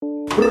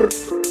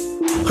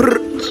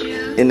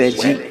In that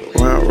Jeep,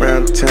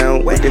 round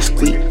town with that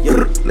squeak,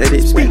 let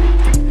it speak.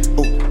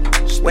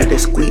 With that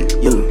squeak,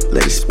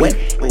 let it speak.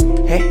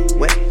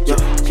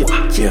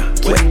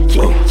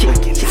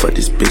 For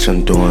this bitch,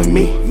 I'm doing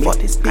me.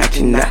 I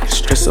cannot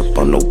stress up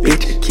on no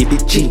bitch. Keep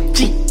it G,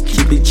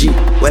 keep it G.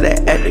 Where that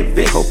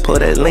activist, ho, pull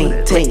that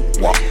lean, team.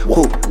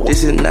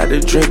 This is not a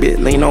dream, bitch,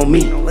 lean on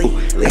me.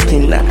 I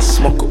cannot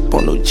smoke up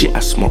on no G, I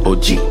smoke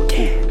OG.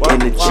 In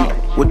the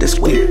G, with the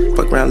squeak,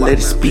 fuck around, let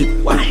it speak.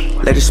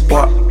 Let it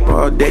spark,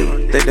 all day,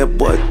 let that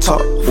boy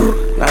talk.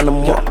 Line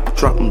them up,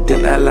 drop them,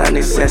 then I line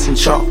his ass in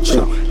chalk.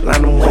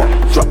 Line them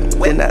up, drop them,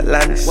 then I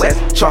line his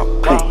ass in chalk.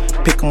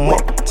 Pick them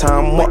up,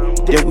 tie them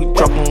up, then we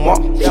drop them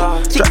off.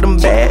 Drop them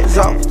bags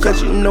off,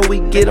 cause you know we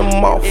get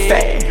them off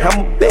fat.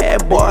 I'm a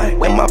bad boy,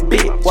 and my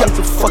bitch just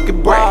a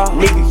fucking brat.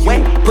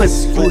 Nigga, you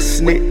pussy, you a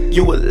snitch,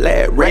 you a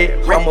lad rat.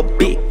 I'm a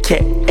big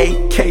cat,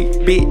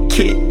 AK, big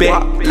kid,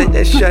 back. Let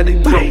that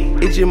shawty go,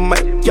 it just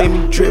might make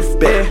me drift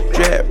back.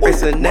 Drag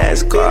race a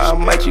NASCAR, I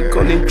might you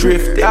gonna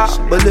drift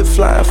that. Bullet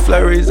flying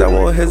flurries, I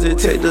won't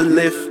hesitate to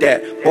lift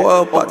that. Boy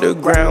up off the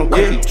ground,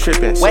 cause he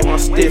trippin', so I'm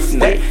stiff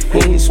neck. He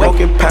ain't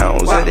smoking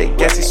pounds of that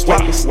gas, he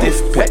smoking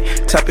stiff pack.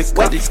 Topic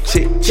of this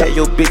chick, chat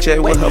your bitch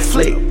at with her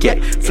flick, yeah.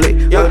 Flick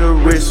of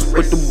the wrist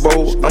with the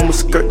bowl, I'ma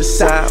skirt the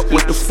side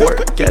with the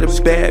fork. Got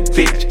a bad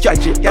bitch,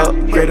 got you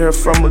upgrade her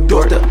from a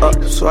door to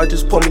up. So I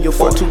just pour me your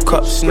 4 2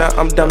 cups, now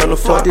I'm down on the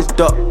floor, this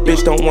duck.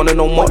 Bitch don't want it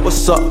no more,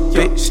 what's up,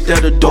 bitch,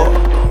 still the door.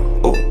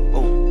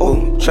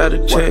 Try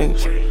to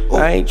change,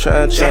 I ain't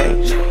tryna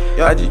change.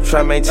 I just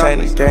try to maintain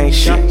the gang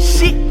shit.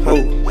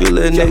 You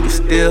little nigga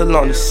still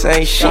on the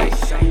same shit.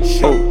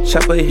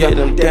 Chopper hit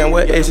him down,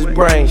 where is his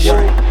brain shit?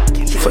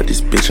 For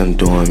this bitch, I'm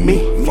doing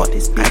me.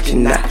 I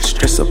cannot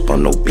stress up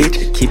on no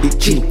bitch. Keep it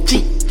G,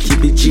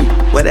 keep it G.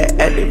 Where that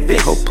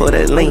activist, ho, pull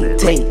that lean,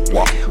 team.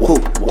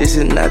 This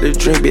is not a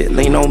dream, bitch,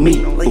 lean on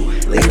me.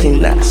 I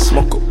cannot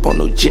smoke up on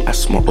no G, I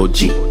smoke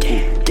OG.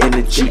 In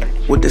the G,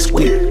 with the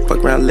squeak,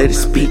 fuck around, let it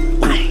speak.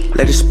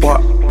 Let it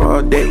spark,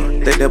 all day,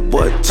 let that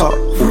boy talk.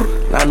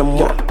 Line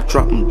them up,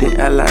 drop them, then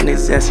I line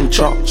his ass in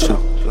chalk.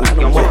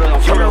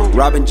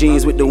 Robin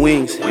jeans with the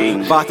wings,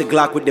 bought the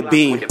Glock with the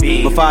beam.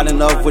 But fall in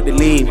love with the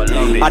lean,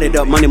 added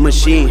up money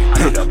machine.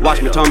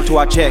 Watch me turn to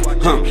our check,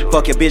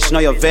 fuck your bitch, know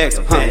your vex.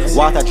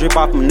 Water drip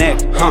off my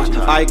neck,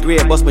 I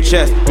agree, bust my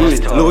chest.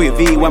 Louis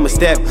V, when my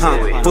step,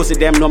 pussy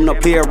damn no, I'm not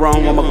play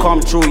wrong. I'ma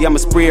come true, yeah, I'ma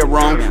spray it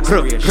wrong.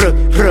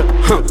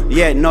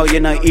 Yeah, no,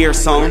 you're not ear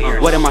song.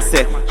 What am I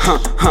said?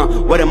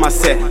 What am I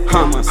said?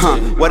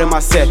 What am I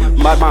said?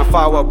 Bad man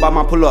forward, bad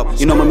man pull up.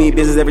 You know my mean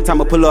business every time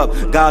I pull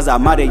up. Guys are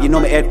mad, you know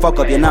me head fuck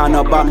up. You're not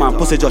no bad man,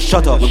 pussy just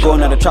shut up. Me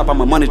going out the trap and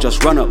my money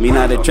just run up. Me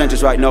now the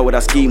trenches right now with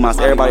a ski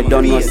mask. Everybody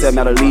done know said me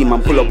out of lean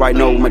man. Pull up right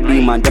now with my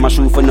demon. Them I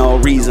shoot for no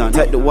reason.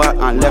 Take the what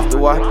and left the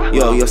what.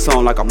 Yo, you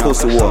sound like a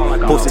pussy war.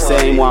 Pussy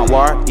saying want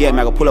war. Yeah, me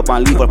I go pull up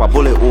and leave up a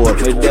bullet war.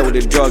 Me there with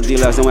the drug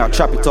dealers and we I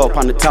trap it up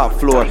on the top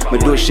floor. Me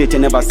do shit you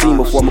never seen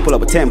before. Me pull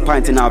up with 10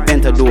 pints in our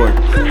Ventador.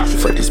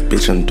 For this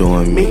bitch, I'm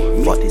doing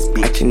me.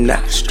 I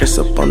cannot stress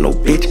up on no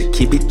bitch.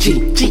 Keep it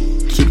G,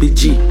 keep it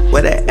G.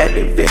 Where that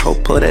activist, ho,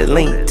 pull that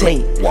lean,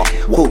 team.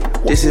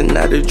 This is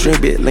not a dream,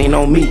 bitch, lean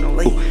on me.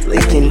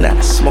 I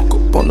cannot smoke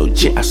up on no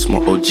G, I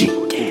smoke OG.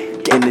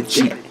 In the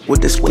G,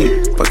 with the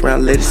squeak, fuck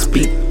around, let it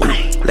speak.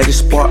 Let it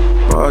spark,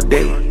 all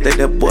day, let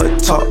that boy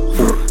talk.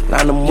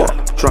 Line them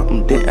up, drop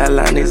them, then I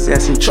line his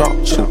ass in chalk.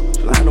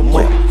 Line them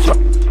up.